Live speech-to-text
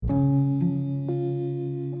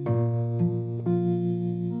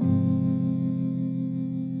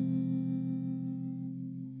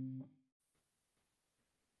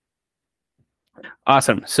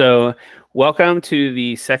Awesome. So, welcome to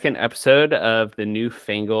the second episode of the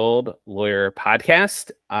Newfangled Lawyer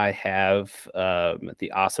podcast. I have the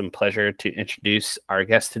awesome pleasure to introduce our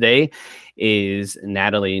guest today is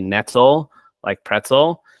Natalie Netzel, like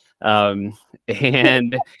pretzel. And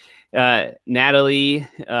Natalie,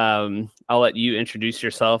 I'll let you introduce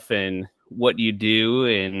yourself and what you do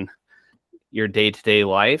in your day-to-day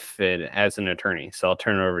life and as an attorney. So I'll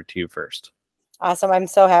turn it over to you first. Awesome. I'm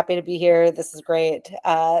so happy to be here. This is great.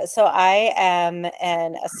 So I am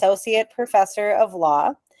an associate professor of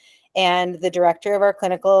law and the director of our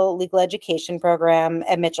clinical legal education program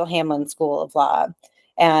at Mitchell Hamlin School of Law.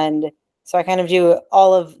 And so I kind of do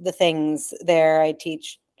all of the things there. I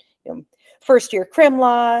teach first year crim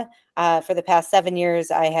law. For the past 7 years,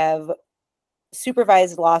 I have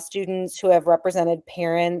supervised law students who have represented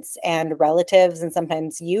parents and relatives and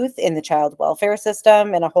sometimes youth in the child welfare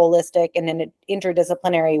system in a holistic and in an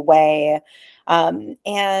interdisciplinary way.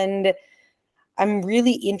 And I'm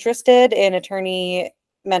really interested in attorney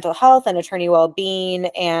mental health and attorney well-being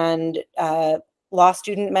and law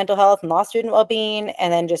student mental health and law student well-being,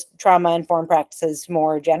 and then just trauma-informed practices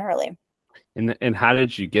more generally. And how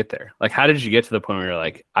did you get there? Like, how did you get to the point where you're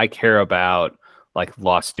like, I care about like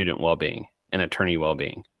law student well-being and attorney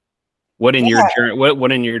well-being? What in your journey?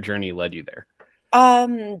 What in your journey led you there? I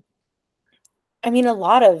mean, a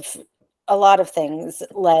lot of things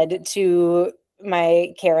led to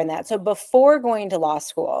my care in that. So before going to law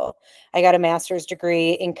school, I got a master's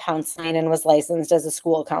degree in counseling and was licensed as a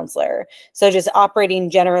school counselor. So just operating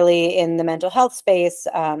generally in the mental health space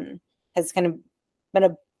has kind of been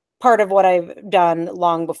a part of what I've done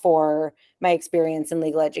long before my experience in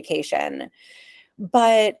legal education.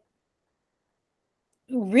 But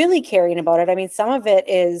really caring about it, I mean, some of it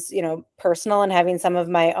is, personal and having some of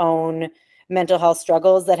my own mental health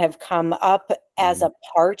struggles that have come up as a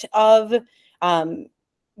part of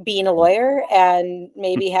being a lawyer, and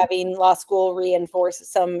maybe having law school reinforce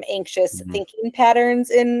some anxious thinking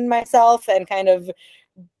patterns in myself and kind of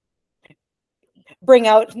bring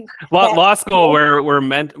out law school where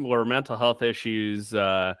mental health issues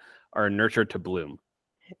are nurtured to bloom.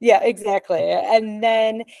 Yeah, exactly. And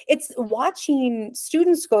then it's watching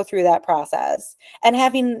students go through that process and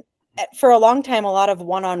having, for a long time, a lot of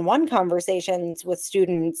one-on-one conversations with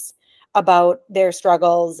students about their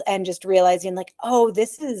struggles, and just realizing like, oh,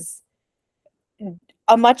 this is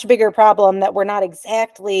a much bigger problem that we're not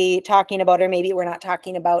exactly talking about, or maybe we're not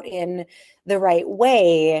talking about in the right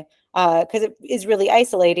way, because it is really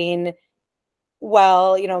isolating.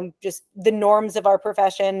 Well, just the norms of our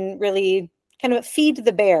profession really kind of feed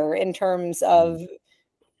the bear in terms of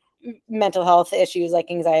mental health issues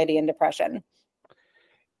like anxiety and depression.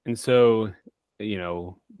 And so,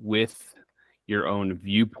 with your own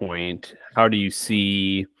viewpoint, how do you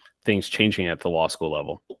see things changing at the law school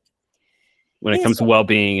level when it comes to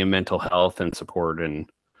well-being and mental health and support and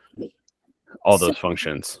all those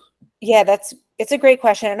functions? Yeah, it's a great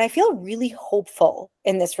question. And I feel really hopeful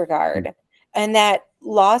in this regard, and that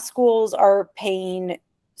law schools are paying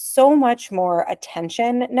so much more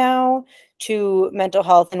attention now to mental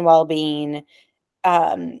health and well-being.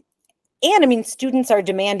 And I mean, students are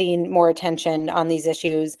demanding more attention on these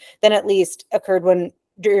issues than at least occurred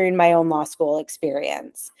during my own law school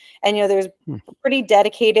experience. And, there's a pretty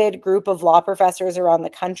dedicated group of law professors around the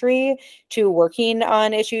country to working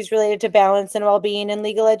on issues related to balance and well-being in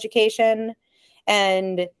legal education.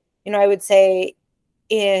 And, I would say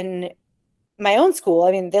in my own school,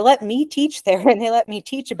 I mean, they let me teach there, and they let me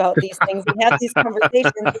teach about these things and have these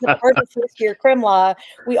conversations. As a part of first year crim law,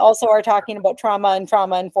 we also are talking about trauma and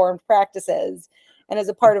trauma-informed practices. And as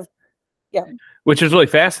a part of, which is really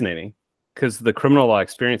fascinating, because the criminal law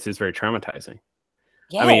experience is very traumatizing.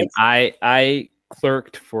 Yeah, I mean, I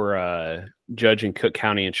clerked for a judge in Cook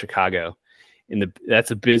County in Chicago. That's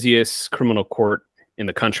the busiest criminal court in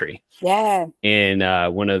the country. Yeah. In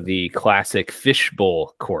one of the classic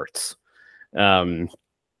fishbowl courts. And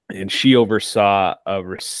she oversaw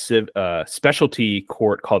a specialty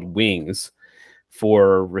court called Wings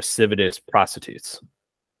for recidivist prostitutes.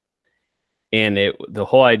 And the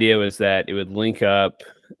whole idea was that it would link up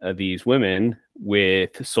these women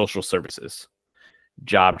with social services,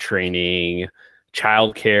 job training,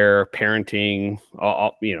 childcare, parenting,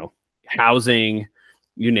 all, housing,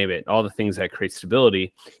 you name it, all the things that create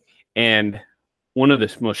stability. And one of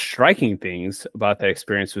the most striking things about that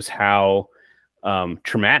experience was how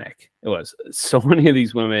traumatic it was. So many of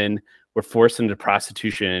these women were forced into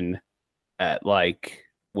prostitution at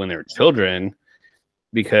when they were children,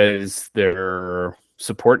 because their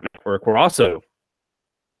support network were also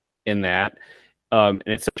in that. And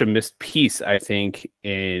it's such a missed piece, I think,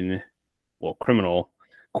 in criminal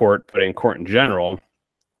court, but in court in general,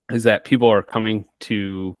 is that people are coming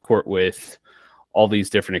to court with all these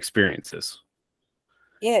different experiences.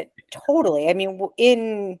 Yeah, totally. I mean,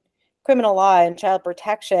 in criminal law and child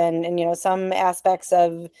protection and, some aspects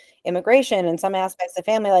of immigration and some aspects of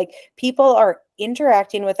family, like people are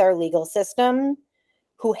interacting with our legal system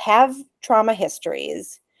who have trauma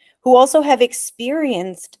histories, who also have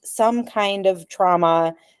experienced some kind of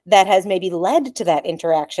trauma that has maybe led to that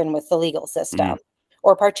interaction with the legal system,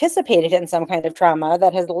 or participated in some kind of trauma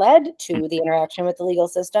that has led to the interaction with the legal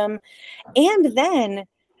system. And then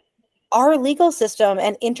our legal system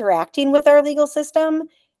and interacting with our legal system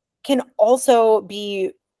can also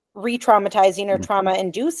be re-traumatizing or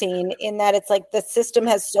trauma-inducing, in that it's like the system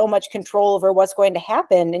has so much control over what's going to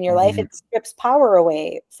happen in your life. It strips power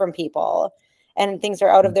away from people and things are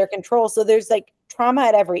out of their control. So there's like trauma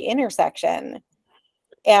at every intersection.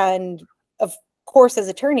 And of course, as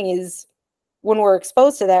attorneys, when we're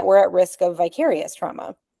exposed to that, we're at risk of vicarious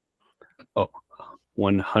trauma. Oh,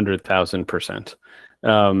 100,000%.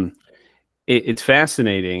 It's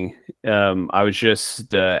fascinating. I was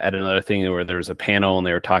just at another thing where there was a panel and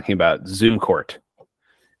they were talking about Zoom court.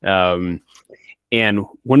 And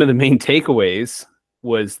one of the main takeaways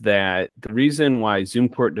was that the reason why Zoom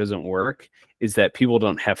court doesn't work is that people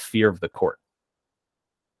don't have fear of the court.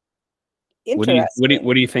 What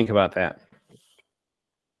do you think about that?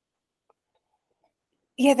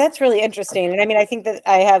 Yeah, that's really interesting. And I mean, I think that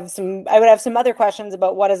I would have some other questions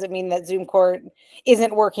about what does it mean that Zoom court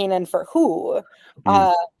isn't working and for who?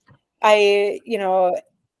 I,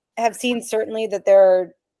 have seen certainly that there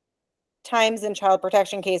are times in child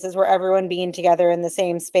protection cases where everyone being together in the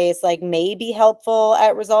same space, like, may be helpful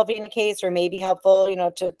at resolving a case, or may be helpful,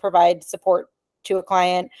 to provide support to a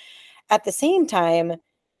client. At the same time,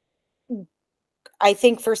 I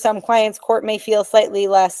think for some clients, court may feel slightly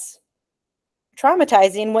less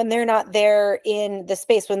traumatizing when they're not there in the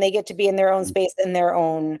space, when they get to be in their own space, in their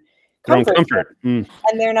own comfort. And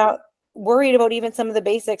they're not worried about even some of the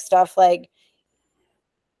basic stuff, like,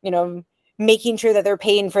 making sure that they're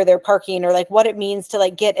paying for their parking, or like what it means to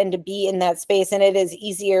like get and to be in that space. And it is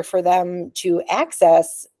easier for them to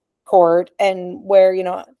access court, and where,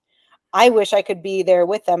 I wish I could be there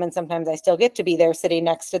with them. And sometimes I still get to be there sitting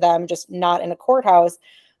next to them, just not in a courthouse.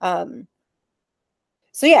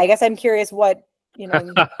 So yeah, I guess I'm curious what,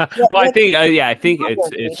 well, I think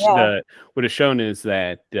it's what is shown is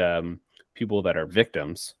that people that are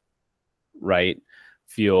victims, right,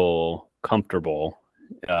 feel comfortable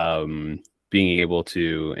being able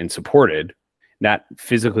to and supported, not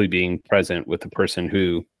physically being present with the person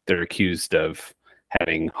who they're accused of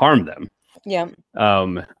having harmed them. Yeah.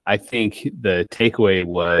 I think the takeaway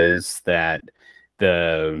was that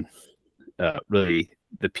the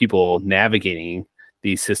people navigating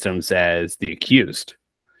these systems as the accused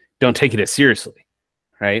don't take it as seriously,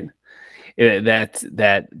 right?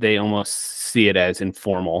 That they almost see it as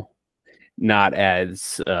informal, not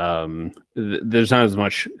as there's not as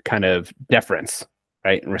much kind of deference,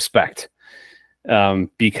 right, and respect,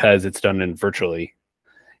 because it's done in virtually,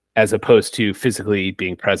 as opposed to physically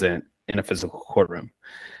being present in a physical courtroom.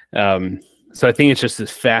 So I think it's just this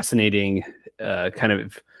fascinating kind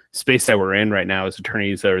of space that we're in right now as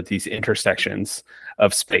attorneys, are these intersections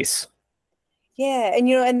of space. Yeah. And,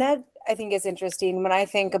 and that I think is interesting when I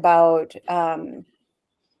think about,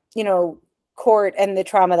 court and the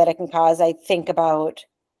trauma that it can cause. I think about,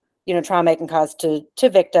 trauma it can cause to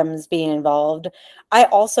victims being involved. I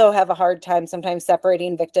also have a hard time sometimes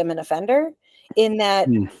separating victim and offender, in that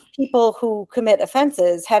people who commit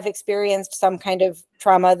offenses have experienced some kind of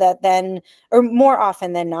trauma that then, or more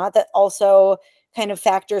often than not, that also kind of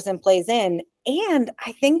factors and plays in. And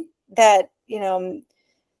I think that,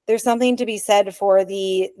 there's something to be said for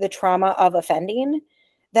the trauma of offending,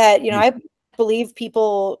 that, I believe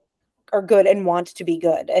people are good and want to be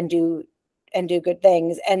good and do good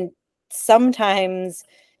things. And sometimes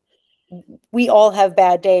we all have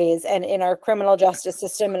bad days, and in our criminal justice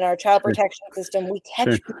system and our child protection system, we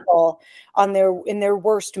catch people in their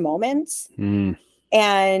worst moments.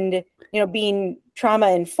 And, being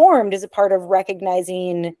trauma informed is a part of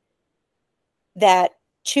recognizing that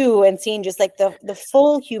too, and seeing just like the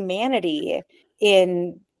full humanity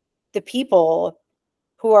in the people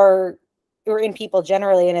who are, or in people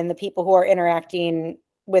generally, and in the people who are interacting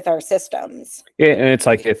with our systems. Yeah, and it's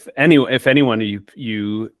like if anyone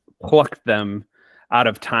you plucked them out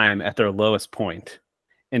of time at their lowest point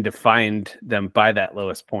and defined them by that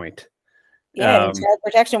lowest point. Yeah, in child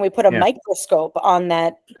protection, we put a microscope on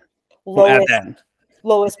that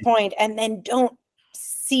lowest point, and then don't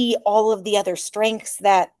see all of the other strengths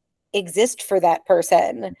that exist for that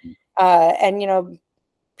person. And,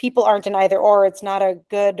 people aren't an either or, it's not a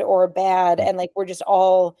good or a bad. And like, we're just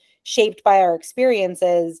all shaped by our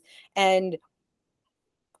experiences. And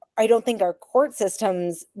I don't think our court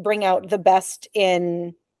systems bring out the best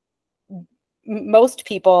in most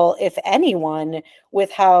people, if anyone, with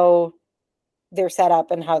how they're set up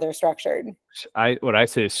and how they're structured. What I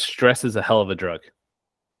say is stress is a hell of a drug.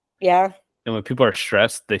 Yeah. And when people are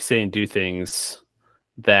stressed, they say and do things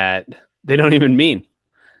that they don't even mean.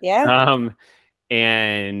 Yeah.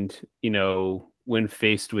 And, when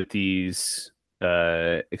faced with these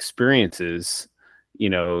experiences,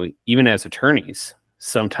 even as attorneys,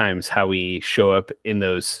 sometimes how we show up in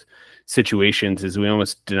those situations is we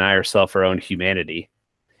almost deny ourselves our own humanity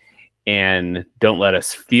and don't let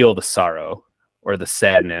us feel the sorrow or the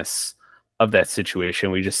sadness of that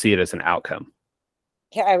situation. We just see it as an outcome.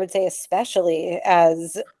 Yeah, I would say especially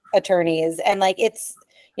as attorneys. And like, it's,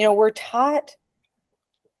 we're taught,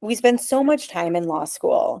 we spend so much time in law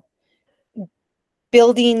school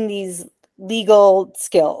building these legal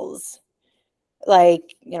skills,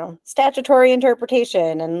 like, statutory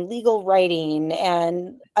interpretation and legal writing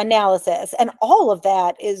and analysis. And all of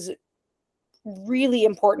that is really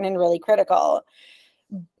important and really critical.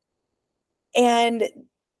 And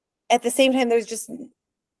at the same time, there's just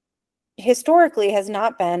historically has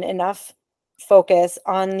not been enough focus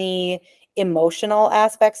on the emotional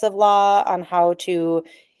aspects of law, on how to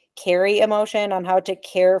carry emotion, on how to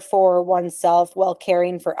care for oneself while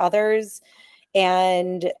caring for others,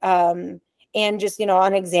 and just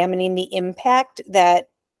on examining the impact that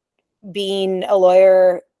being a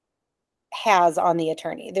lawyer has on the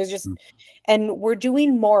attorney. There's just, and we're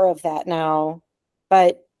doing more of that now,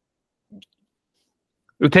 but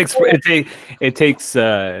it takes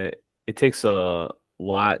a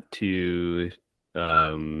lot to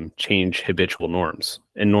change habitual norms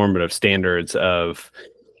and normative standards of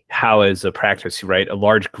how is a practice, right? A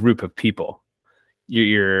large group of people,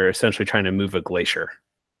 you're essentially trying to move a glacier.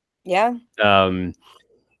 Yeah.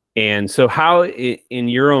 And so how in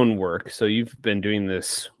your own work, so you've been doing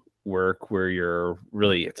this work where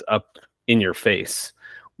it's up in your face.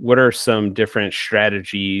 What are some different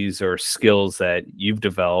strategies or skills that you've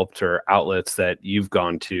developed or outlets that you've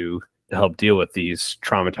gone to help deal with these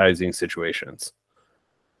traumatizing situations?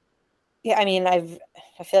 Yeah, I mean, I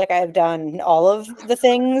feel like I've done all of the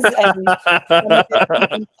things, and some of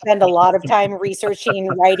it you can spend a lot of time researching,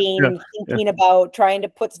 writing, thinking about, trying to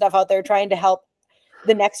put stuff out there, trying to help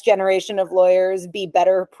the next generation of lawyers be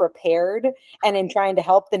better prepared, and in trying to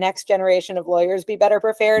help the next generation of lawyers be better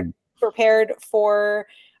prepared for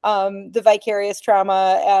the vicarious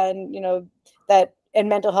trauma and that and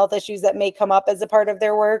mental health issues that may come up as a part of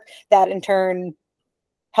their work. That in turn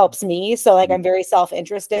helps me. So like, I'm very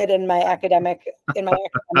self-interested in my academic work,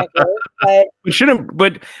 but We shouldn't,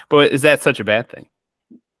 but is that such a bad thing?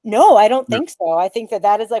 no, I don't think so. I think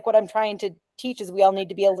that is like what I'm trying to teach, is we all need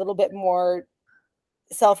to be a little bit more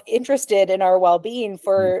self-interested in our well-being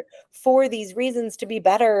for these reasons, to be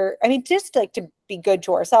better. I mean, just like to be good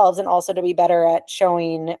to ourselves and also to be better at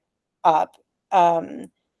showing up. And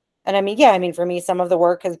I mean, for me, some of the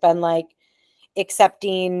work has been like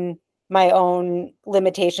accepting my own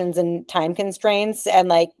limitations and time constraints, and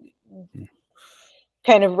like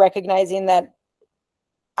kind of recognizing that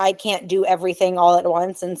I can't do everything all at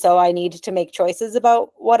once. And so I need to make choices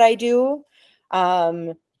about what I do.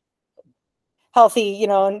 Healthy,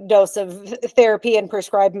 dose of therapy and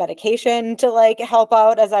prescribed medication to like help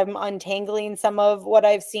out as I'm untangling some of what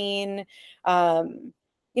I've seen. And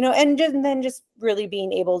then just really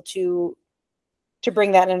being able to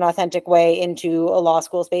bring that in an authentic way into a law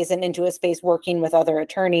school space and into a space working with other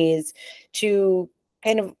attorneys to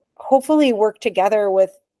kind of hopefully work together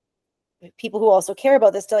with people who also care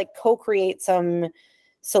about this to like co-create some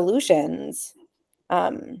solutions.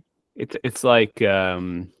 It's like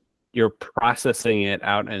you're processing it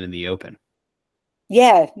out and in the open.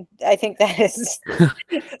 Yeah, I think that is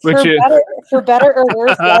for better or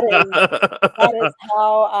worse. That is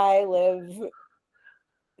how I live.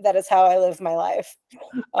 That is how I live my life.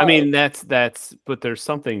 I mean, that's, but there's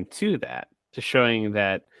something to that, to showing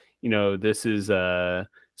that, this is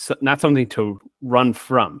not something to run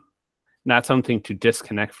from, not something to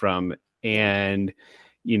disconnect from and,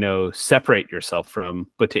 separate yourself from,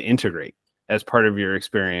 but to integrate as part of your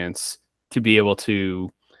experience, to be able to,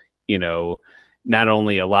 not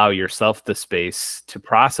only allow yourself the space to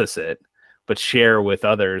process it, but share with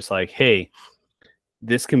others like, hey,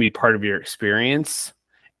 this can be part of your experience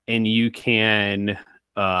and you can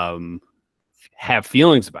have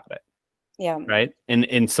feelings about it. Yeah. Right.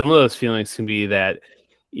 And some of those feelings can be that,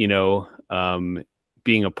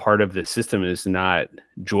 being a part of the system is not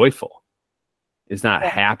joyful, is not Yeah.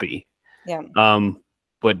 happy. Yeah.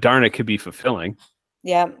 But darn, it could be fulfilling.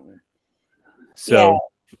 Yeah. So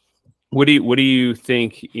what do you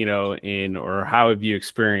think, or how have you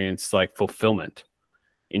experienced like fulfillment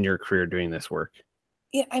in your career doing this work?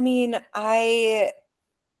 Yeah. I mean, I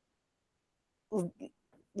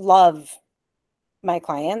love my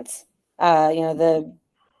clients, the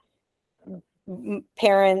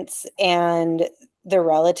parents and their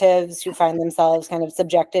relatives who find themselves kind of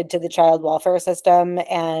subjected to the child welfare system,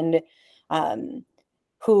 and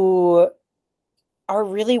who are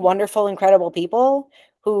really wonderful, incredible people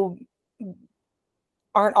who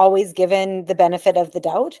aren't always given the benefit of the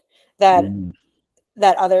doubt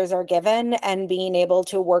that others are given, and being able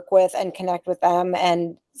to work with and connect with them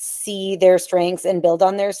and see their strengths and build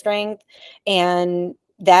on their strength. And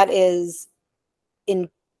that is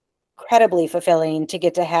incredibly fulfilling, to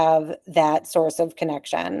get to have that source of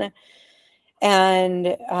connection. And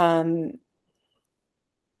to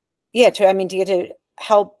get to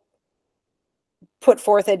help put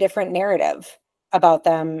forth a different narrative about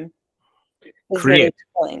them is really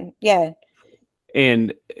fulfilling. Yeah.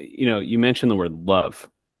 And you mentioned the word love.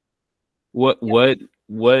 What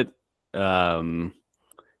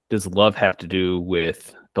does love have to do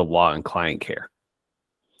with the law and client care?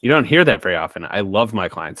 You don't hear that very often. I love my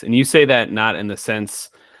clients. And you say that not in the sense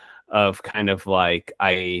of kind of like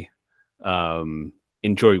I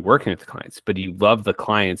enjoy working with the clients, but you love the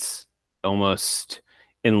clients almost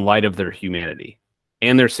in light of their humanity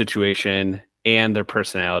and their situation and their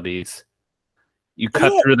personalities. You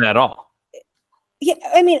cut through that all. Yeah.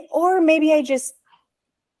 I mean, or maybe I just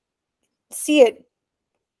see it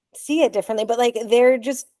differently, but like, they're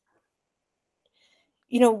just,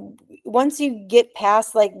 once you get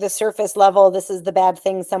past like the surface level, this is the bad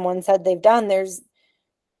thing someone said they've done, there's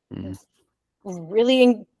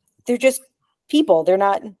really, they're just people. They're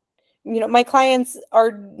not, my clients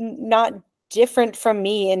are not different from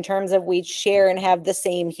me in terms of we share and have the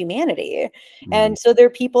same humanity. And so they're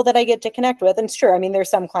people that I get to connect with. And sure, I mean,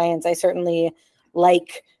 there's some clients I certainly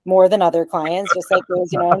like more than other clients, just like there's,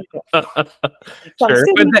 sure,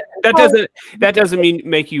 but that doesn't mean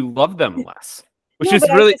make you love them less, which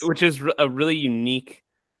is a really unique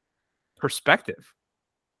perspective.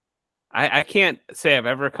 I can't say I've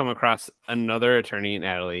ever come across another attorney,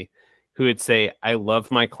 Natalie, who would say, I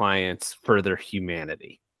love my clients for their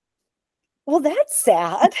humanity. Well, that's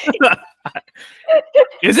sad.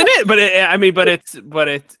 Isn't it?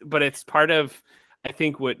 But it's part of, I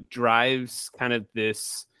think, what drives kind of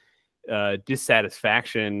this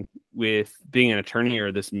dissatisfaction with being an attorney,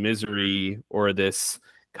 or this misery, or this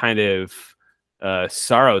kind of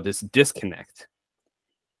sorrow, this disconnect.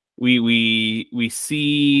 We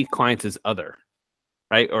see clients as other,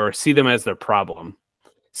 right? Or see them as their problem,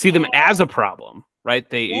 see them as a problem, right?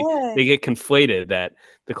 They get conflated that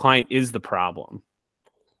the client is the problem.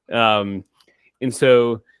 And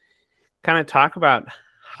so kind of talk about,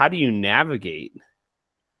 how do you navigate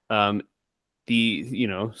some of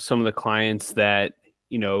the clients that,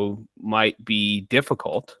 might be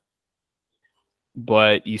difficult,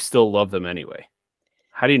 but you still love them anyway?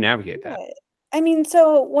 How do you navigate that? I mean,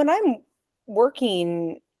 so when I'm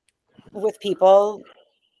working with people,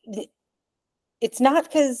 it's not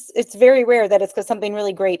because, it's very rare that it's because something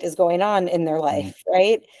really great is going on in their life,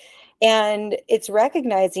 right? And it's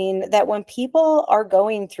recognizing that when people are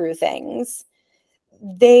going through things,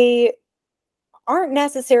 they aren't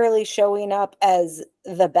necessarily showing up as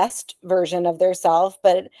the best version of their self.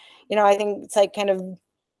 But, I think it's like kind of,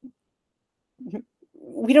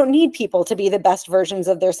 we don't need people to be the best versions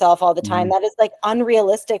of their self all the time. That is like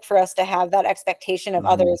unrealistic for us to have that expectation of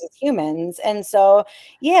others as humans. And so,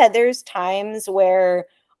 yeah, there's times where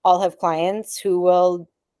I'll have clients who will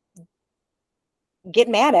get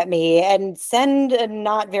mad at me and send a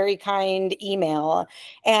not very kind email.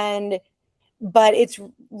 But it's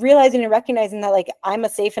realizing and recognizing that like I'm a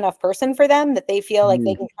safe enough person for them that they feel like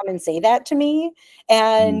they can come and say that to me,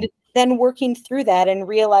 and then working through that and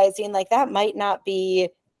realizing like that might not be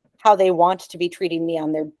how they want to be treating me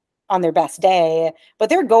on their best day, but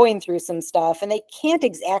they're going through some stuff and they can't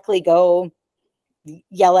exactly go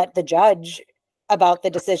yell at the judge about the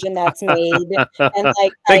decision that's made. And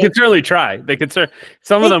like, they could certainly try.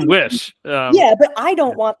 Some of them wish. Yeah, but I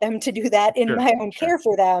don't want them to do that in my own care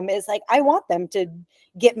for them. Is like, I want them to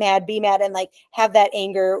get mad, be mad, and like have that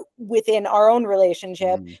anger within our own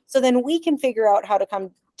relationship. So then we can figure out how to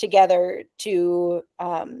come together to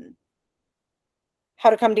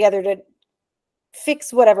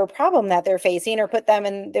fix whatever problem that they're facing, or put them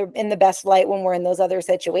in the best light when we're in those other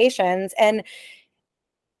situations. And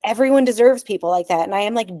everyone deserves people like that. And I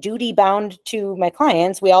am like duty bound to my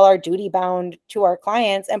clients. We all are duty bound to our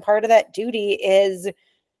clients. And part of that duty is,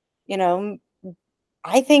 you know,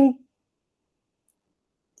 I think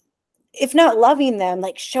if not loving them,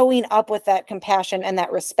 like showing up with that compassion and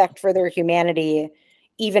that respect for their humanity,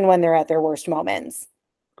 even when they're at their worst moments.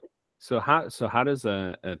 So how does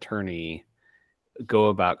an attorney go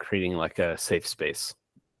about creating like a safe space?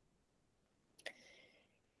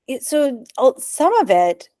 So some of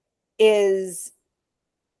it is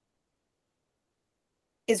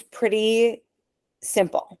pretty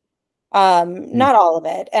simple. Not all of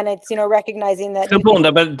it. And it's, recognizing that simple,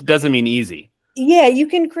 but it doesn't mean easy. Yeah, you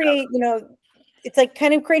can create, it's like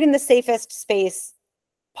kind of creating the safest space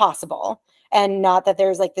possible. And not that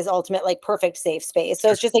there's like this ultimate, like perfect safe space.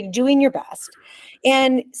 So it's just like doing your best.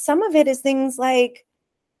 And some of it is things like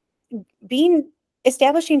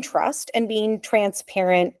establishing trust and being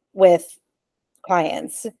transparent with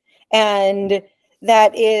clients. And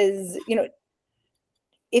that is,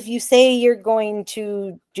 if you say you're going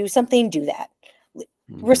to do something, do that.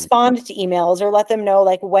 Respond to emails or let them know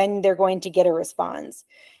like when they're going to get a response.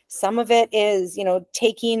 Some of it is,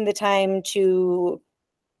 taking the time to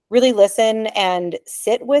really listen and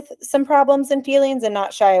sit with some problems and feelings and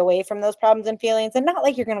not shy away from those problems and feelings. And not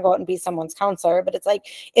like you're going to go out and be someone's counselor, but it's like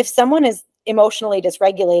if someone is emotionally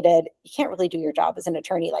dysregulated, you can't really do your job as an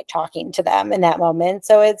attorney, like talking to them in that moment.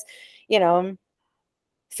 So it's,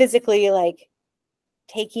 physically like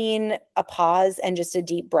taking a pause and just a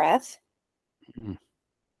deep breath.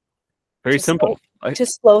 Very simple. To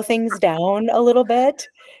slow things down a little bit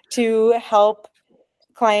to help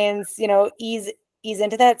clients, ease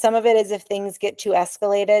into that. Some of it is if things get too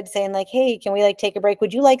escalated, saying like, hey, can we like take a break?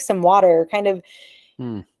 Would you like some water? Kind of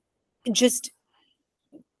just,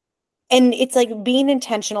 and it's like being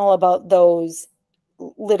intentional about those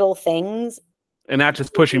little things. And not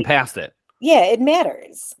just pushing past it. Yeah, it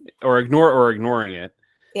matters. Or ignoring it.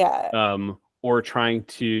 Yeah. Or trying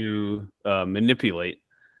to manipulate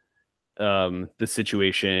the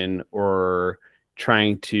situation or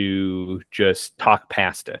trying to just talk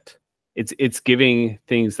past it. It's giving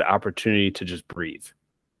things the opportunity to just breathe.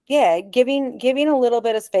 Yeah, giving a little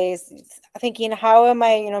bit of space, thinking, how am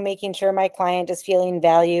I, making sure my client is feeling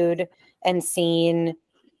valued and seen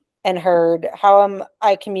and heard? How am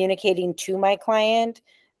I communicating to my client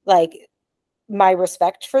like my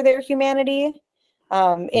respect for their humanity?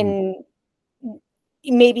 In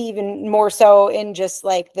maybe even more so in just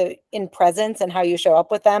like in presence and how you show up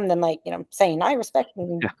with them than like, saying I respect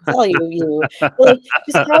and value you. Like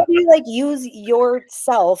just how do you like use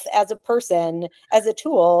yourself as a person, as a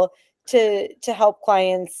tool to help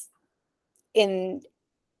clients and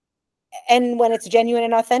when it's genuine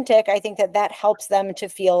and authentic, I think that helps them to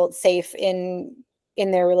feel safe in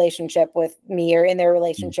their relationship with me or in their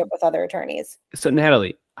relationship with other attorneys. So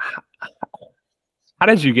Natalie, how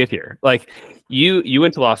did you get here? Like you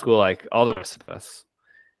went to law school like all the rest of us.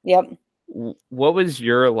 Yep. What was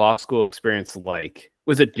your law school experience like?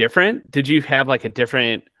 Was it different? Did you have like a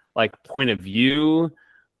different like point of view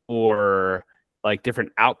or like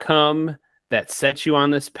different outcome that set you on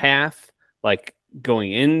this path, like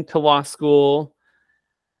going into law school?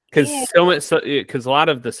 Because because a lot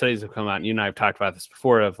of the studies have come out, and you and I have talked about this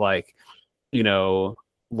before, of like,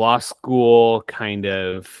 law school kind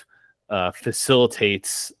of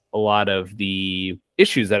facilitates a lot of the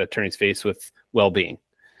issues that attorneys face with well-being.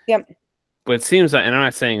 Yep. But it seems like, and I'm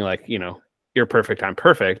not saying like, you're perfect, I'm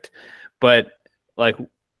perfect, but like,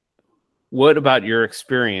 what about your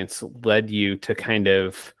experience led you to kind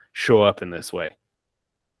of show up in this way?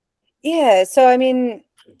 Yeah. So, I mean,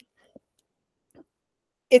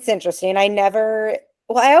 it's interesting. I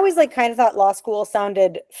always like kind of thought law school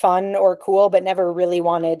sounded fun or cool, but never really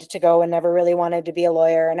wanted to go and never really wanted to be a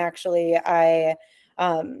lawyer. And actually I,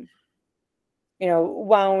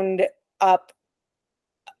 wound up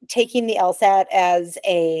taking the LSAT as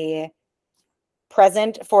a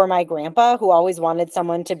present for my grandpa, who always wanted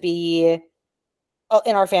someone to be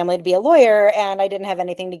in our family to be a lawyer. And I didn't have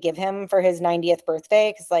anything to give him for his 90th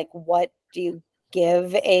birthday. Cause like, what do you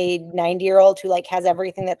give a 90-year-old who like has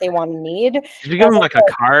everything that they want and need? Did you give him like a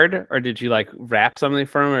card, or did you like wrap something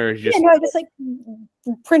for him, or just? Yeah, no, I just like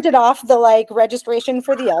printed off the like registration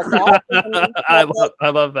for the LSAT. I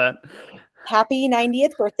love that. Happy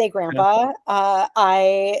 90th birthday, Grandpa.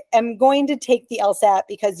 I am going to take the LSAT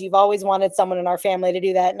because you've always wanted someone in our family to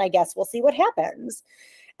do that. And I guess we'll see what happens.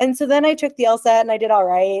 And so then I took the LSAT and I did all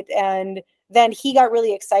right. And then he got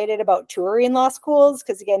really excited about touring law schools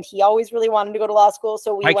because, again, he always really wanted to go to law school.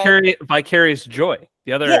 So we vicarious joy.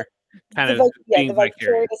 The other kind of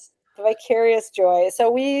the vicarious joy. So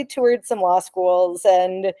we toured some law schools,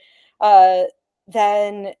 and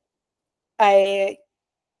then I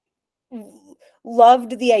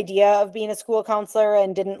loved the idea of being a school counselor,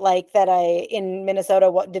 and didn't like that in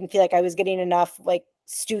Minnesota didn't feel like I was getting enough like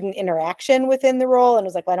student interaction within the role, and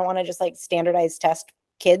was like, well, I don't want to just like standardize test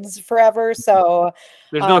kids forever. So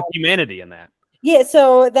there's no humanity in that. Yeah.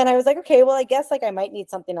 So then I was like, okay, well, I guess like I might need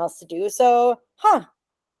something else to do. So,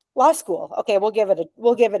 law school. Okay, we'll give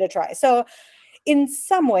it a try. So in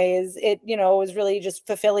some ways it, was really just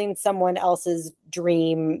fulfilling someone else's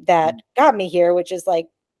dream that got me here, which is like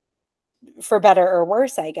for better or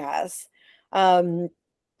worse, I guess. But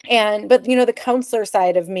the counselor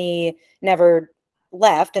side of me never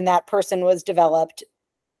left, and that person was developed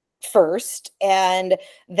first, and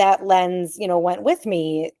that lens went with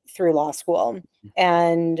me through law school.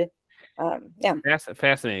 And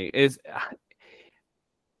fascinating.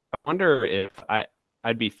 I wonder if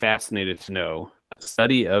I'd be fascinated to know a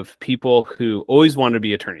study of people who always want to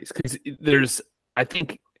be attorneys, because I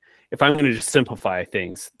think if I'm going to just simplify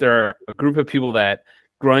things, there are a group of people that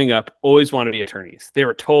growing up always want to be attorneys. They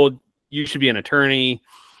were told you should be an attorney,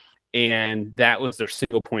 and that was their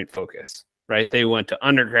single point focus, right? They went to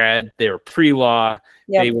undergrad, they were pre-law,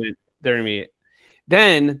 they went their intermediate.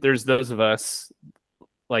 Then there's those of us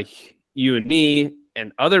like you and me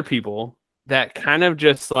and other people that kind of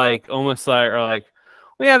just like almost like are like,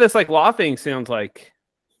 well, yeah, this like law thing sounds like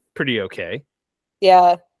pretty okay.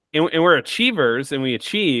 Yeah. And we're achievers and we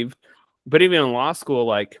achieve, but even in law school,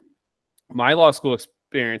 like my law school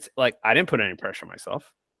experience, like I didn't put any pressure on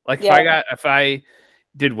myself. Like if I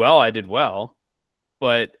did well, I did well,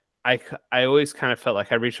 but I always kind of felt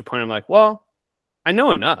like I reached a point I'm like, well, I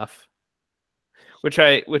know enough, which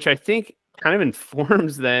I think kind of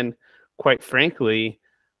informs then, quite frankly,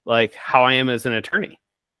 like how I am as an attorney.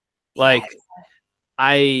 Like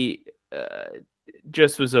I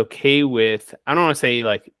just was okay with, I don't want to say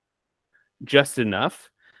like just enough.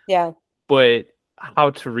 Yeah. But how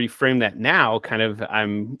to reframe that now, kind of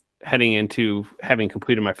I'm heading into having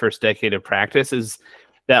completed my first decade of practice, is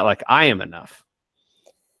that like I am enough.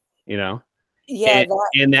 Yeah.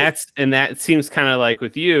 And that seems kind of like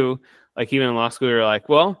with you, like even in law school, you're like,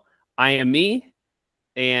 well, I am me,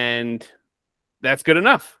 and that's good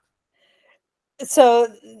enough. So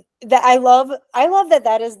that I love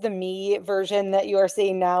that is the me version that you are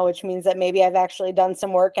seeing now, which means that maybe I've actually done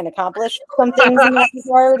some work and accomplished some things in that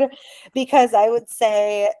regard, because I would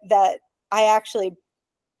say that I actually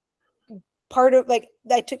part of like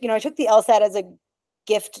I took the LSAT as a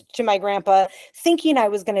gift to my grandpa, thinking I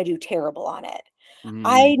was going to do terrible on it.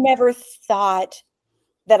 I never thought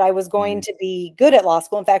that I was going to be good at law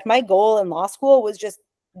school. In fact, my goal in law school was just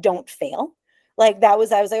don't fail. Like I was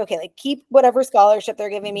like, okay, like keep whatever scholarship they're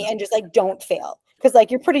giving me and just like don't fail. Because like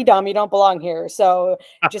you're pretty dumb, you don't belong here. So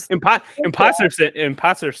just imposter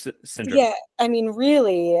syndrome. Yeah, I mean,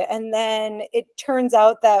 really. And then it turns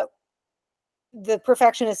out that the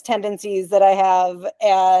perfectionist tendencies that I have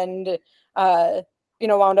and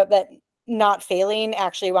wound up that not failing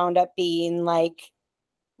actually wound up being like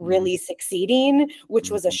really succeeding, which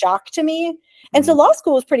was a shock to me. And so law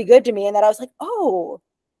school was pretty good to me, and that I was like, oh,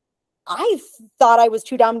 I thought I was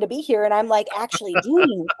too dumb to be here, and I'm like actually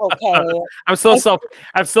doing okay. I'm so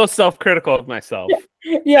self-critical of myself.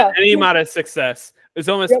 Yeah. Any amount of success is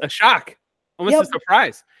almost a shock, almost a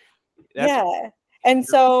surprise. And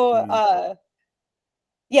so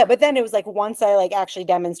but then it was like once I like actually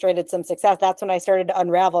demonstrated some success, that's when I started to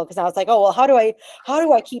unravel, because I was like, oh well, how do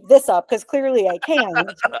I keep this up? Because clearly I can't.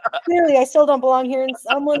 Clearly I still don't belong here, and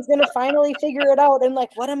someone's gonna finally figure it out. And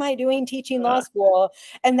like, what am I doing teaching law school?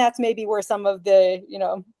 And that's maybe where some of the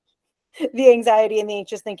the anxiety and the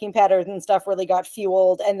anxious thinking patterns and stuff really got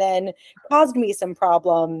fueled, and then caused me some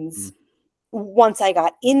problems once I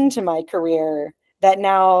got into my career. That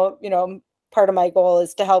now part of my goal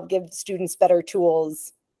is to help give students better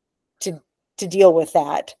tools to deal with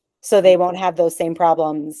that, so they won't have those same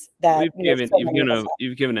problems that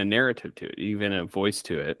you've given a narrative to it, you've given a voice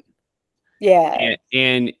to it. Yeah.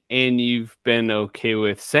 And you've been okay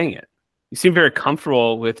with saying it. You seem very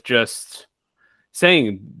comfortable with just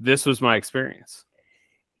saying this was my experience.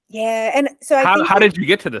 Yeah. And so how did you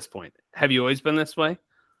get to this point? Have you always been this way?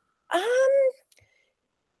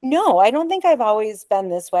 No, I don't think I've always been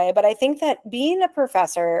this way, but I think that being a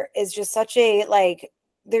professor is just such a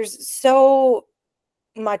there's so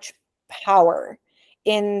much power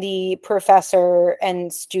in the professor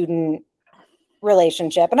and student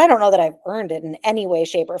relationship. And I don't know that I've earned it in any way,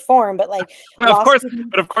 shape, or form, but like of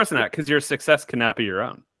course not, because your success cannot be your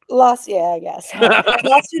own. Law students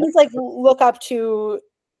like look up to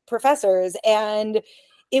professors, and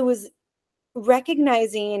it was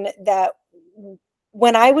recognizing that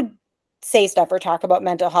when I would say stuff or talk about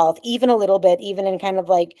mental health, even a little bit, even in kind of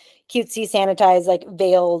like cutesy, sanitized, like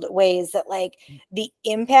veiled ways, that like the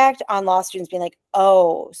impact on law students being like,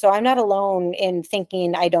 oh, so I'm not alone in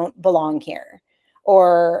thinking I don't belong here,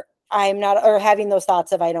 or I'm not, or having those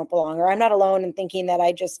thoughts of I don't belong, or I'm not alone in thinking that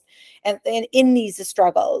I just, and in these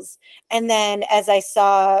struggles. And then as I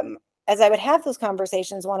would have those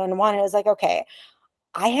conversations one-on-one, it was like, okay,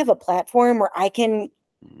 I have a platform where I can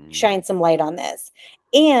shine some light on this.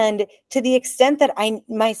 And to the extent that I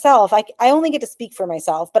myself, I only get to speak for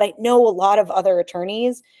myself, but I know a lot of other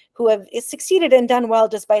attorneys who have succeeded and done well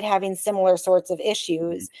despite having similar sorts of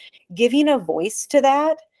issues. Giving a voice to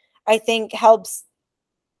that, I think, helps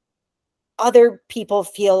other people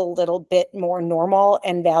feel a little bit more normal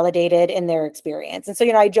and validated in their experience. And so,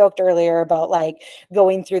 I joked earlier about like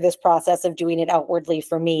going through this process of doing it outwardly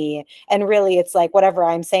for me. And really, it's like whatever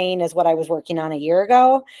I'm saying is what I was working on a year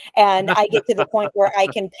ago. And I get to the point where I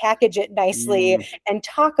can package it nicely and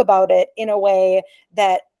talk about it in a way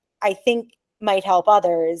that I think might help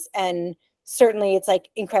others. And certainly it's like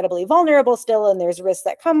incredibly vulnerable still, and there's risks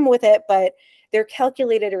that come with it, but they're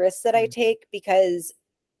calculated risks that I take because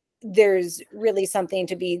there's really something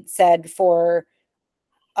to be said for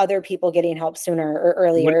other people getting help sooner or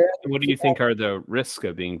earlier. What do you think are the risks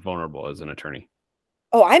of being vulnerable as an attorney?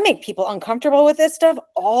 Oh, I make people uncomfortable with this stuff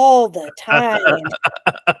all the time.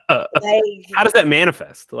 Like, how does that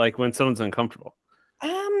manifest? Like when someone's uncomfortable?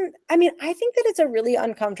 I mean, I think that it's a really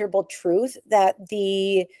uncomfortable truth that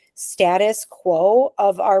the status quo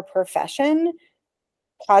of our profession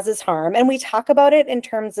causes harm. And we talk about it in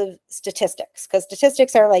terms of statistics, because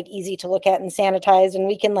statistics are like easy to look at and sanitized, and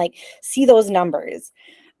we can like see those numbers.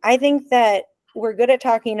 I think that we're good at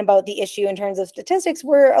talking about the issue in terms of statistics.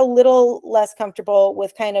 We're a little less comfortable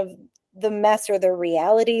with kind of the mess or the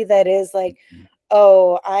reality that is like,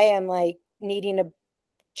 oh, I am like needing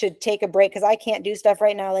to take a break because I can't do stuff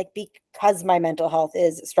right now, like because my mental health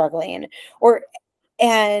is struggling.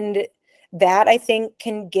 And that I think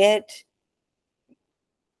can get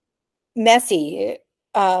messy,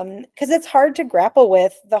 because it's hard to grapple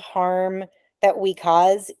with the harm that we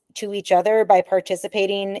cause to each other by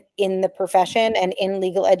participating in the profession and in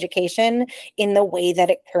legal education in the way that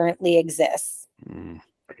it currently exists.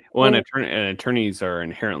 Well, attorneys are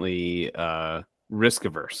inherently risk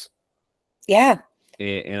averse. Yeah.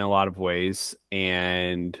 In a lot of ways,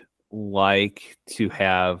 and like to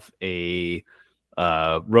have a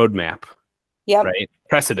roadmap, right?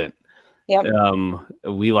 Precedent.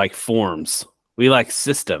 We like forms. We like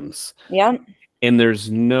systems. And there's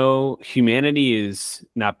no, humanity is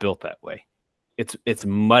not built that way. It's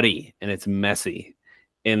muddy and it's messy.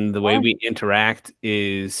 And the way we interact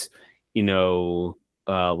is, a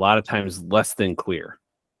lot of times less than clear.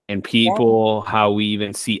 And people, how we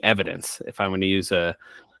even see evidence. If I'm going to use a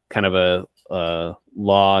kind of a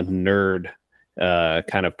law nerd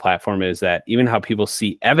kind of platform, is that even how people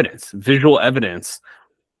see evidence, visual evidence,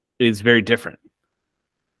 is very different.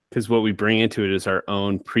 Because what we bring into it is our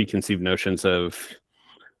own preconceived notions of,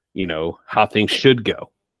 how things should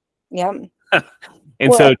go. And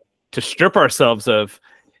so to strip ourselves of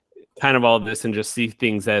kind of all of this and just see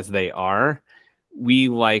things as they are, we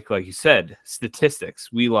like you said,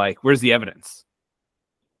 statistics. We like, where's the evidence?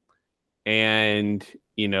 And,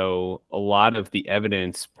 a lot of the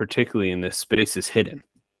evidence, particularly in this space, is hidden.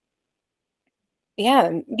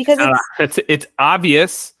 Because it's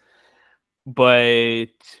obvious, but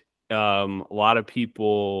a lot of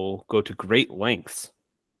people go to great lengths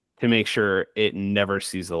to make sure it never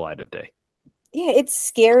sees the light of day. It's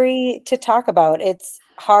scary to talk about. It's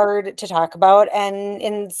hard to talk about. And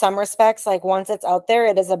in some respects, like once it's out there,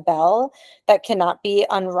 it is a bell that cannot be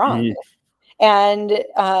unrung. And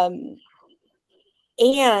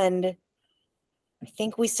I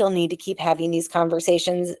think we still need to keep having these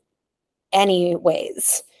conversations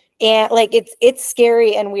anyways. And like it's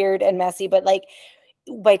scary and weird and messy, but like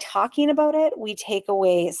by talking about it, we take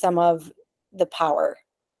away some of the power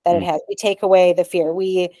that it has. We take away the fear.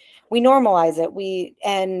 We normalize it.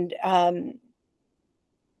 And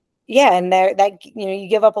there that you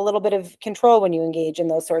give up a little bit of control when you engage in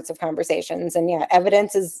those sorts of conversations. And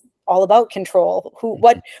evidence is all about control.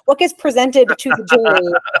 What gets presented to the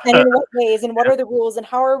jury, and in what ways, and what are the rules, and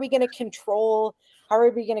how are we going to control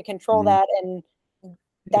that? And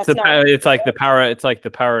that's it's like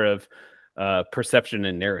the power of perception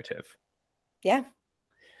and narrative.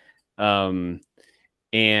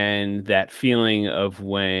 And that feeling of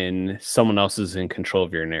when someone else is in control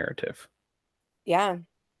of your narrative.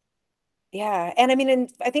 Yeah. And I mean,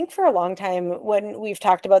 and I think for a long time when we've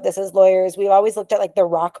talked about this as lawyers, we've always looked at like the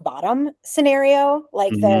rock bottom scenario,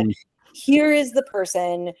 like the Mhm. here is the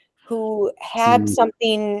person who had Mm.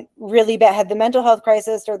 something really bad, had the mental health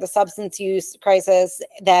crisis or the substance use crisis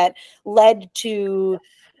that led to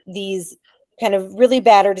these kind of really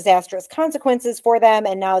bad or disastrous consequences for them.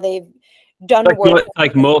 And now they've done work.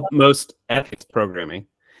 Like most ethics programming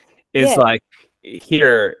is Yeah, like,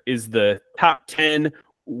 here is the top 10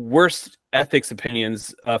 worst ethics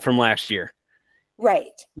opinions from last year,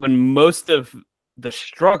 right. when most of the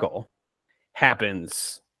struggle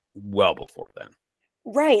happens well before then.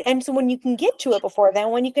 Right. And so when you can get to it before then,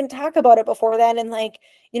 when you can talk about it before then, and like,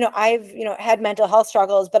 I've, had mental health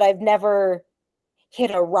struggles, but I've never hit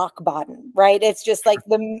a rock bottom, right? It's just like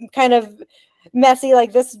the kind of messy,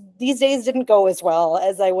 like these days didn't go as well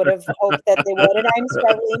as I would have hoped that they would. And I'm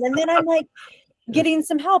struggling. And then I'm like getting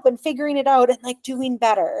some help and figuring it out and like doing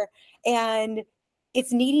better. And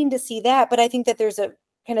it's needing to see that. But I think that there's a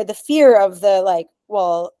kind of the fear of the like,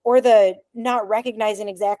 well, or the not recognizing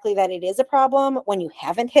exactly that it is a problem when you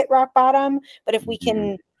haven't hit rock bottom. But if we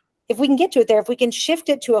can get to it there, if we can shift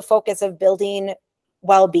it to a focus of building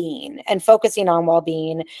well-being and focusing on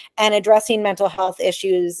well-being and addressing mental health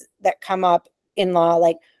issues that come up in law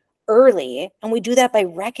like early, and we do that by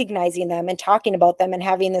recognizing them and talking about them and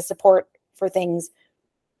having the support for things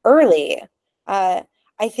early, I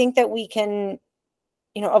think that we can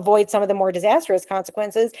avoid some of the more disastrous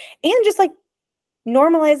consequences and just like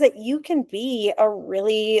normalize that you can be a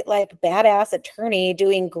really like badass attorney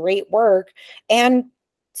doing great work and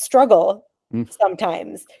struggle Mm.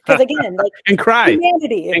 sometimes, because again, like and cry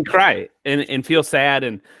humanity, and feel sad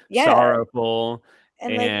and yeah, sorrowful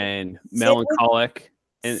and like and sit with melancholic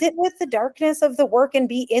and sit with the darkness of the work and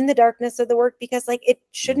be in the darkness of the work, because like it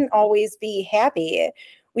shouldn't always be happy.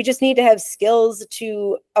 We just need to have skills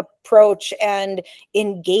to approach and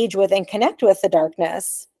engage with and connect with the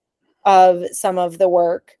darkness of some of the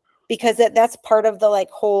work, because that's part of the like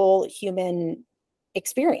whole human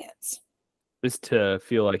experience. just to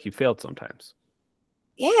feel like you failed sometimes.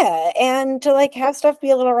 Yeah, and to like have stuff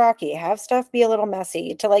be a little rocky, have stuff be a little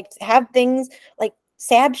messy, to like have things like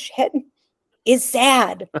sad shit is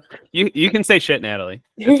sad. You can say shit, Natalie.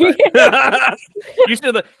 It's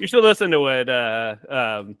fine. You should listen to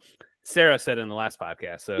what Sarah said in the last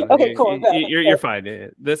podcast. So Okay, cool. you're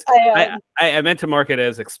fine. This I I meant to mark it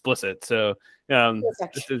as explicit. So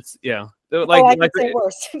perfect. this is Oh, I could say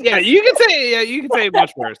worse. yeah, you can say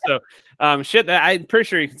much worse. So shit that I'm pretty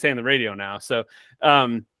sure you can say on the radio now. So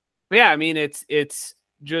but yeah, I mean it's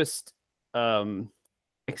just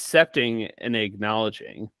accepting and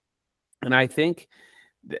acknowledging. And I think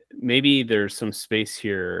maybe there's some space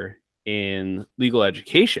here in legal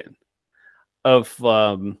education of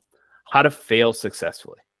how to fail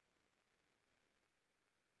successfully.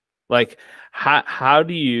 Like, how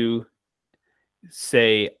do you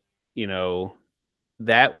say,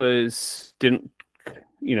 that didn't,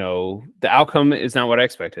 the outcome is not what I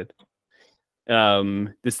expected.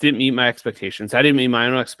 This didn't meet my expectations. I didn't meet my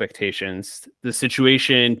own expectations. The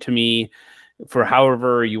situation to me, for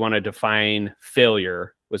however you want to define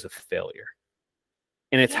failure, was a failure.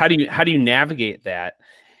 And it's how do you navigate that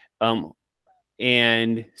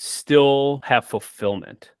and still have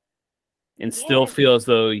fulfillment and still feel as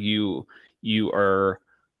though you are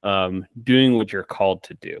doing what you're called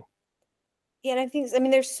to do. Yeah, and I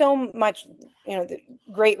mean, there's so much,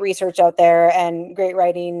 great research out there and great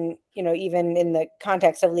writing, even in the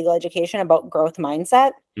context of legal education about growth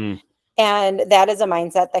mindset. And that is a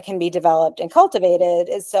mindset that can be developed and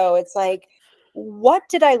cultivated. So it's like, what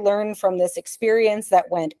did I learn from this experience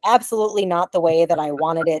that went absolutely not the way that I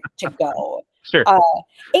wanted it to go? Sure.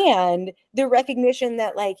 And the recognition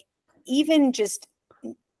that like, even just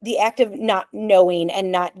the act of not knowing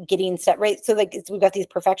and not getting set right. So like we've got these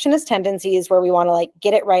perfectionist tendencies where we want to like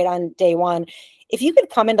get it right on day one. If you could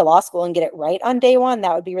come into law school and get it right on day one,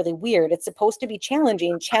 that would be really weird. It's supposed to be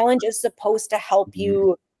challenging. Challenge is supposed to help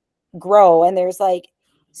you grow. And there's like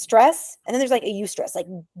stress, and then there's like a eustress, like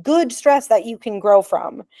good stress that you can grow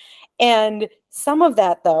from. And some of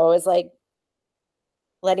that though is like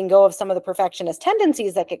letting go of some of the perfectionist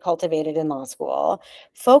tendencies that get cultivated in law school,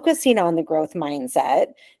 focusing on the growth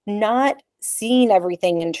mindset, not seeing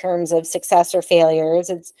everything in terms of success or failures.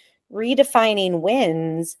 It's redefining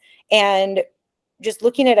wins and just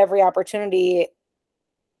looking at every opportunity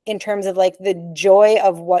in terms of like the joy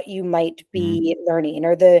of what you might be learning,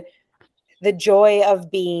 or the joy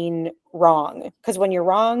of being wrong. Because when you're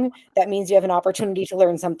wrong, that means you have an opportunity to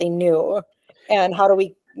learn something new. And how do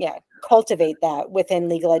we cultivate that within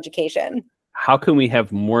legal education? How can we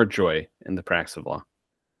have more joy in the practice of law?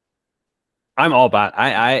 I'm all about,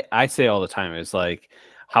 I say all the time, is like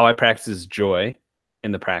how I practice is joy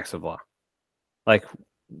in the practice of law. Like,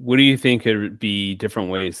 what do you think could be different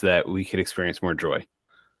ways that we could experience more joy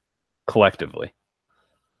collectively?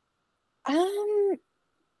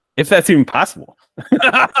 If that's even possible.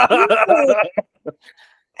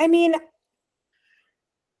 I mean,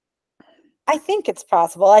 I think it's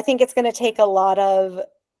possible. I think it's going to take a lot of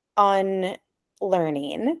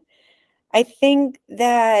unlearning. I think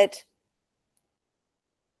that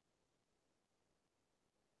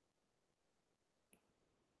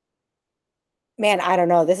man, I don't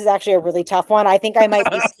know. This is actually a really tough one. I think I might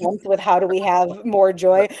be stumped with how do we have more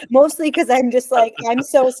joy? Mostly because I'm just like, I'm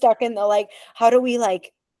so stuck in the like, how do we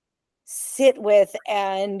like sit with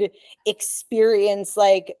and experience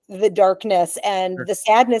like the darkness and the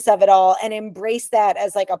sadness of it all and embrace that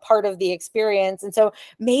as like a part of the experience. And so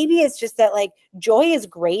maybe it's just that like joy is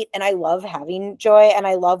great and I love having joy and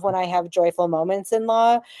I love when I have joyful moments in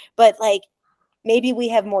law, but like maybe we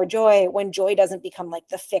have more joy when joy doesn't become like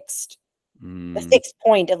the fixed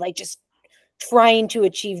point of like just trying to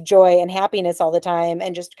achieve joy and happiness all the time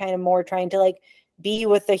and just kind of more trying to like be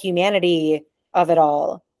with the humanity of it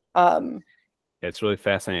all. It's really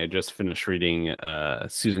fascinating. I just finished reading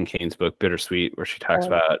Susan Cain's book, Bittersweet, where she talks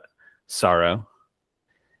about sorrow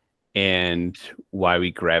and why we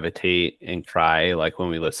gravitate and cry, like when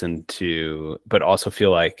we listen to, but also feel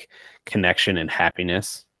like connection and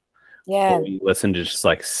happiness. Yeah. When we listen to just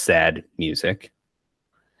like sad music.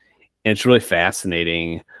 And it's really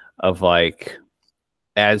fascinating of like,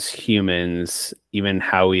 as humans, even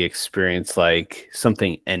how we experience like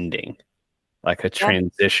something ending, like a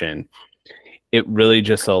transition. It really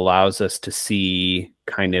just allows us to see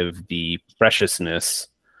kind of the preciousness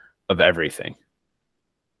of everything.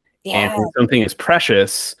 And when something is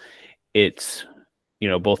precious, it's, you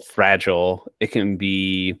know, both fragile. It can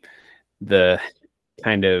be the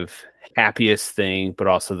kind of happiest thing, but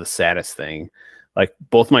also the saddest thing. Like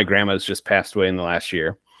both my grandmas just passed away in the last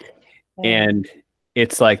year. And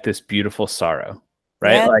it's like this beautiful sorrow,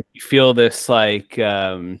 right? Yeah. Like you feel this like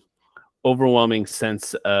overwhelming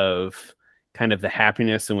sense of kind of the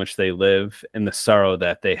happiness in which they live and the sorrow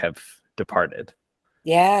that they have departed.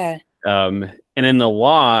 Yeah. And in the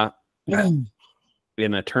law, in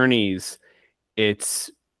attorneys,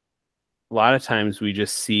 it's a lot of times we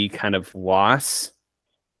just see kind of loss,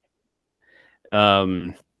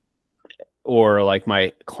 or like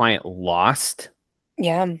my client lost,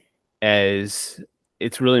 as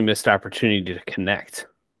it's really missed opportunity to connect,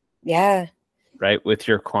 right, with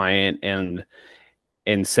your client and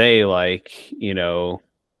say like, you know,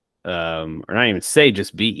 or not even say,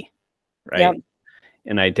 just be, right,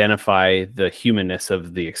 and identify the humanness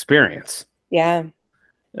of the experience,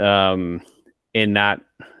 and not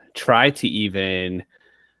try to even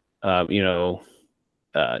you know,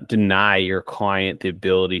 deny your client the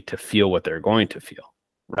ability to feel what they're going to feel,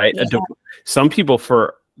 right? Some people,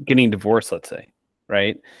 for getting divorced, let's say,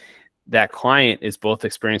 right, that client is both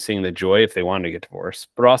experiencing the joy if they want to get divorced,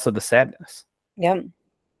 but also the sadness. And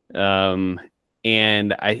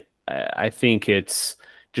I think it's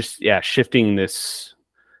just shifting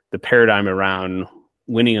the paradigm around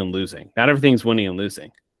winning and losing. Not everything's winning and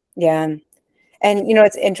losing. And you know,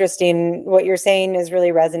 it's interesting what you're saying is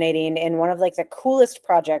really resonating. In one of like the coolest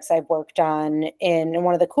projects I've worked on in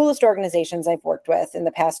one of the coolest organizations I've worked with in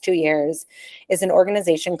the past 2 years is an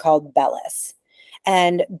organization called Bellis.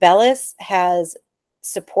 And Bellis has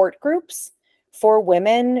support groups for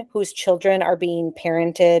women whose children are being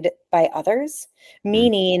parented by others,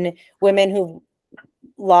 meaning women who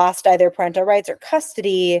lost either parental rights or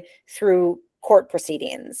custody through court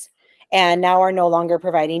proceedings and now are no longer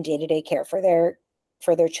providing day-to-day care for their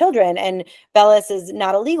children. And Bellis is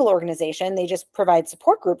not a legal organization. They just provide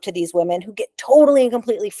support group to these women who get totally and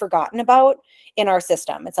completely forgotten about in our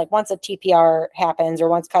system. It's like once a TPR happens or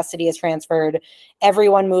once custody is transferred,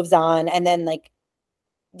 everyone moves on. And then like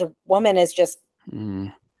the woman is just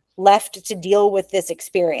left to deal with this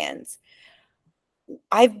experience.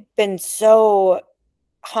 I've been so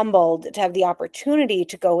humbled to have the opportunity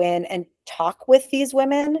to go in and talk with these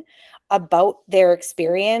women about their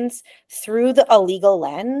experience through a legal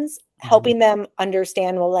lens, helping them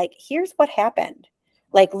understand, well, like, here's what happened,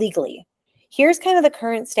 like legally. Here's kind of the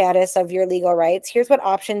current status of your legal rights. Here's what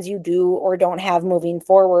options you do or don't have moving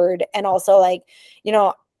forward. And also like, you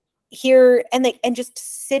know, here and like, and just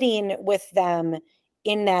sitting with them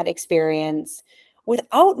in that experience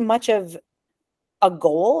without much of a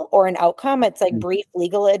goal or an outcome. It's like brief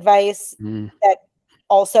legal advice that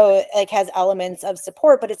also like has elements of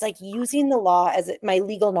support, but it's like using the law as my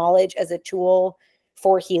legal knowledge as a tool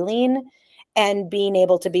for healing. and being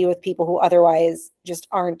able to be with people who otherwise just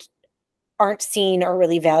aren't seen or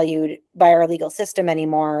really valued by our legal system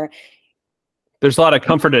anymore. There's a lot of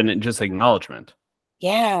comfort in it, just acknowledgement.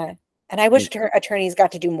 Yeah. And I wish attorneys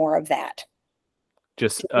got to do more of that.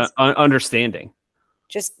 Just understanding.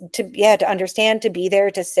 Just to understand, to be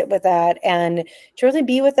there, to sit with that, and to really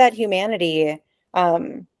be with that humanity.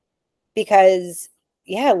 Because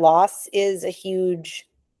loss is a huge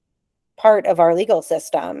part of our legal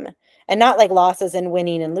system, and not like losses in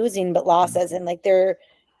winning and losing, but losses in like there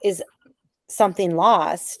is something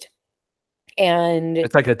lost, and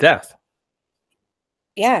it's like a death.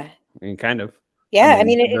 Yeah. I mean, kind of. Yeah, I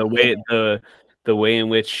mean, the way in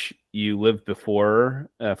which you lived before,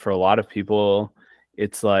 for a lot of people,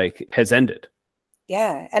 it's like has ended.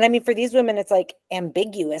 Yeah. And I mean, for these women, it's like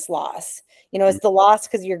ambiguous loss. You know, it's the loss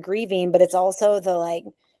because you're grieving, but it's also the like,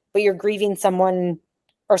 but you're grieving someone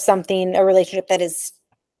or something, a relationship that is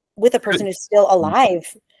with a person who's still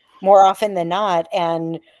alive more often than not.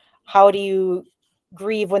 And how do you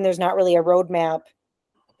grieve when there's not really a roadmap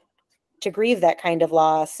to grieve that kind of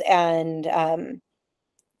loss? And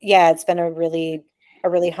it's been a really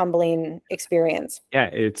humbling experience.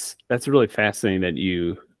 Yeah, that's really fascinating that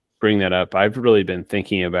you bring that up. I've really been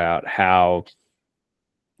thinking about how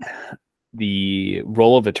the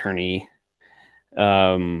role of attorney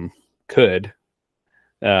could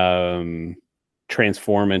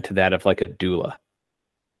transform into that of like a doula.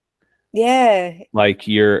 Yeah. Like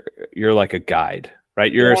you're like a guide,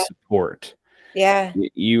 right? You're a support. Yeah.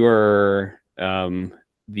 You are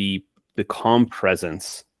the calm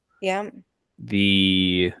presence. Yeah.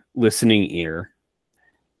 The listening ear,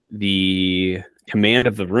 the command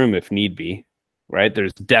of the room if need be, right?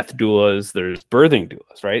 There's death doulas, there's birthing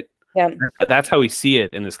doulas, right? Yeah. That's how we see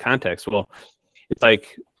it in this context. Well, it's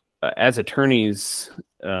like as attorneys,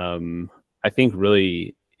 I think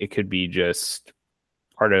really it could be just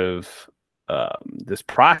part of this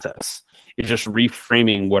process. It's just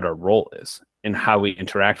reframing what our role is and how we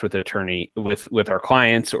interact with with our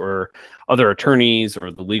clients or other attorneys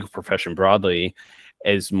or the legal profession broadly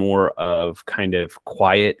as more of kind of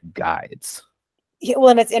quiet guides. Yeah, well,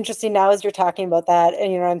 and it's interesting now as you're talking about that,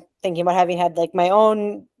 and I'm thinking about having had like my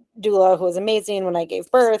own doula who was amazing when I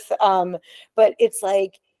gave birth. But it's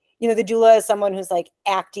like, the doula is someone who's like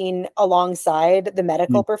acting alongside the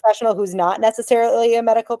medical professional who's not necessarily a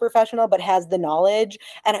medical professional, but has the knowledge.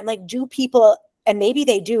 And I'm like, do people, and maybe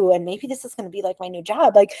they do, and maybe this is going to be like my new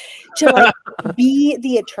job, like to like be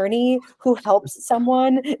the attorney who helps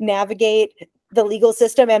someone navigate the legal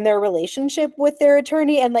system and their relationship with their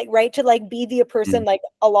attorney, and like to like be the person like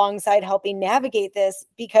alongside helping navigate this,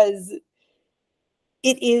 because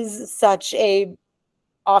it is such a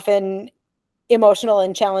often emotional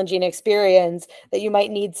and challenging experience that you might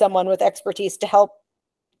need someone with expertise to help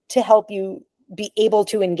you be able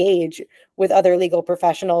to engage with other legal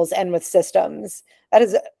professionals and with systems.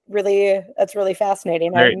 That's really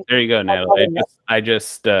fascinating. There you go, Natalie. I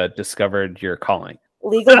just discovered your calling.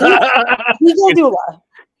 Legal doula. Legal doula.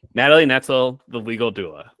 Natalie Netzel, the legal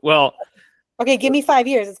doula. Well, okay, give me 5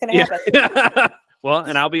 years. It's going to happen. Well,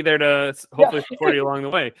 and I'll be there to hopefully support you along the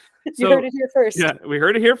way. So, you heard it here first. Yeah, we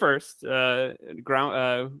heard it here first.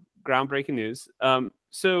 Groundbreaking news.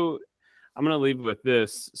 So I'm going to leave with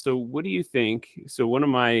this. So what do you think? So one of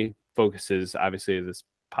my focuses, obviously, of this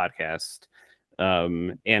podcast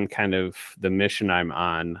and kind of the mission I'm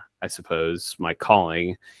on, I suppose, my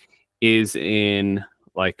calling is in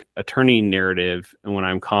like attorney narrative, and when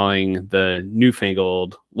I'm calling the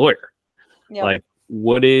newfangled lawyer. Yep. Like,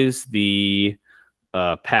 what is the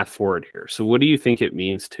path forward here? So what do you think it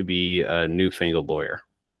means to be a newfangled lawyer?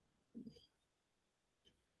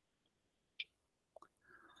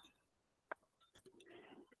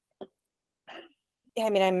 I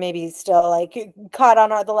mean, I'm maybe still like caught on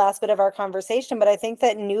the last bit of our conversation, but I think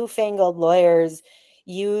that newfangled lawyers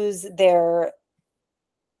use their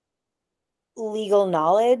legal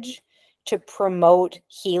knowledge to promote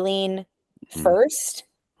healing first,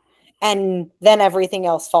 and then everything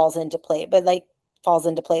else falls into place.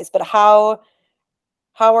 But how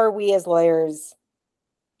are we as lawyers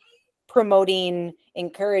promoting,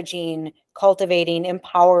 encouraging, cultivating,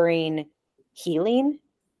 empowering healing?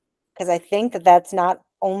 Because I think that that's not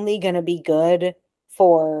only going to be good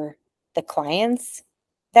for the clients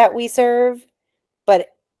that we serve, but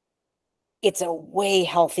it's a way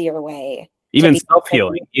healthier way. Even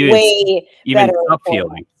self-healing. Even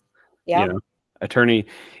self-healing. Yeah. Attorney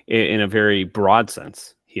in a very broad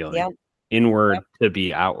sense, healing. Inward to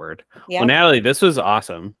be outward. Well, Natalie, this was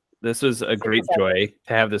awesome. This was a great joy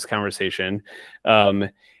to have this conversation.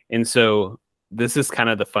 And so this is kind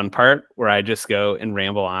of the fun part where I just go and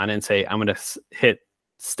ramble on and say, I'm going to hit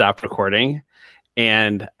stop recording,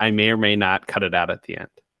 and I may or may not cut it out at the end.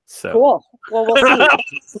 So cool. Well, we'll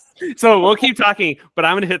see. So we'll keep talking, but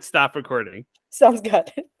I'm going to hit stop recording. Sounds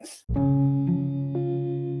good.